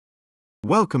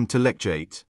Welcome to Lecture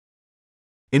 8.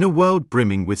 In a world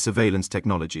brimming with surveillance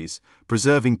technologies,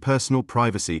 preserving personal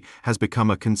privacy has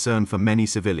become a concern for many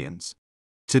civilians.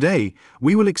 Today,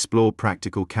 we will explore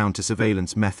practical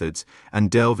counter-surveillance methods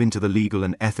and delve into the legal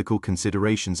and ethical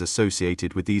considerations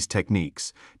associated with these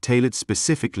techniques, tailored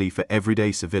specifically for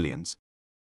everyday civilians.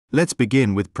 Let's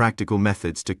begin with practical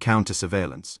methods to counter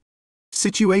surveillance.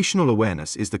 Situational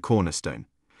awareness is the cornerstone.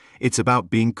 It's about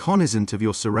being cognizant of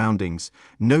your surroundings,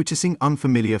 noticing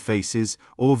unfamiliar faces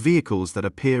or vehicles that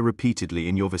appear repeatedly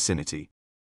in your vicinity.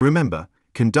 Remember,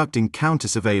 conducting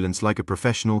counter-surveillance like a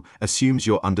professional assumes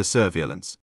you're under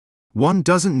surveillance. One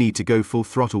doesn't need to go full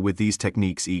throttle with these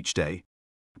techniques each day.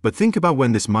 But think about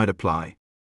when this might apply.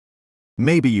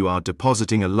 Maybe you are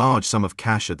depositing a large sum of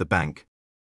cash at the bank.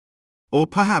 Or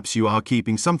perhaps you are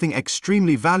keeping something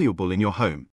extremely valuable in your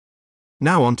home.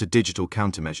 Now on to digital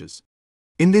countermeasures.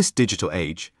 In this digital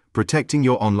age, protecting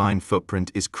your online footprint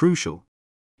is crucial.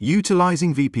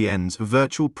 Utilizing VPNs,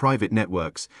 virtual private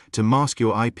networks, to mask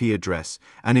your IP address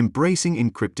and embracing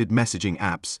encrypted messaging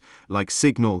apps like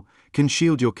Signal can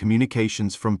shield your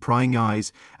communications from prying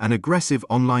eyes and aggressive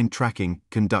online tracking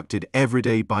conducted every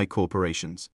day by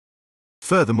corporations.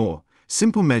 Furthermore,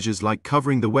 simple measures like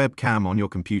covering the webcam on your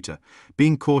computer,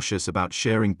 being cautious about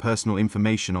sharing personal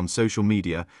information on social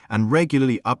media, and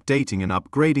regularly updating and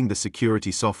upgrading the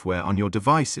security software on your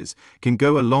devices can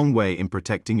go a long way in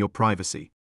protecting your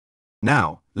privacy.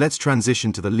 Now, let's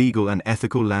transition to the legal and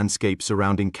ethical landscape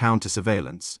surrounding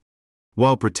counter-surveillance.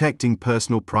 While protecting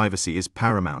personal privacy is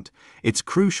paramount, it's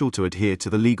crucial to adhere to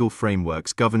the legal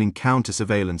frameworks governing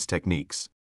counter-surveillance techniques.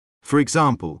 For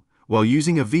example, while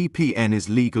using a VPN is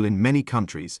legal in many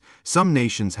countries, some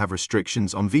nations have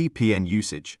restrictions on VPN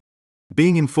usage.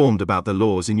 Being informed about the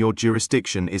laws in your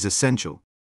jurisdiction is essential.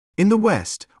 In the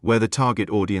West, where the target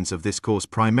audience of this course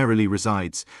primarily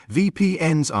resides,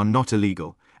 VPNs are not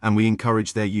illegal, and we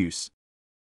encourage their use.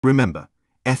 Remember,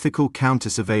 ethical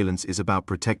counter-surveillance is about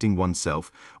protecting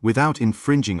oneself without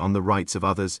infringing on the rights of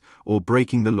others or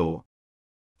breaking the law.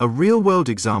 A real-world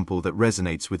example that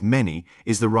resonates with many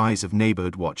is the rise of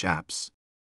neighborhood watch apps.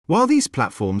 While these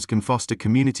platforms can foster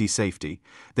community safety,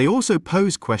 they also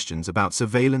pose questions about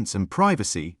surveillance and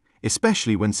privacy,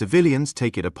 especially when civilians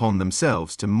take it upon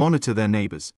themselves to monitor their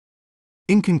neighbors.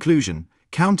 In conclusion,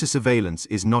 counter-surveillance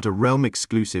is not a realm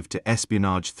exclusive to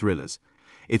espionage thrillers.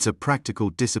 It's a practical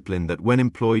discipline that, when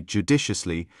employed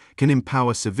judiciously, can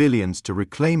empower civilians to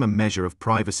reclaim a measure of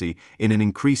privacy in an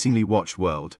increasingly watched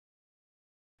world.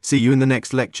 See you in the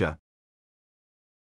next lecture.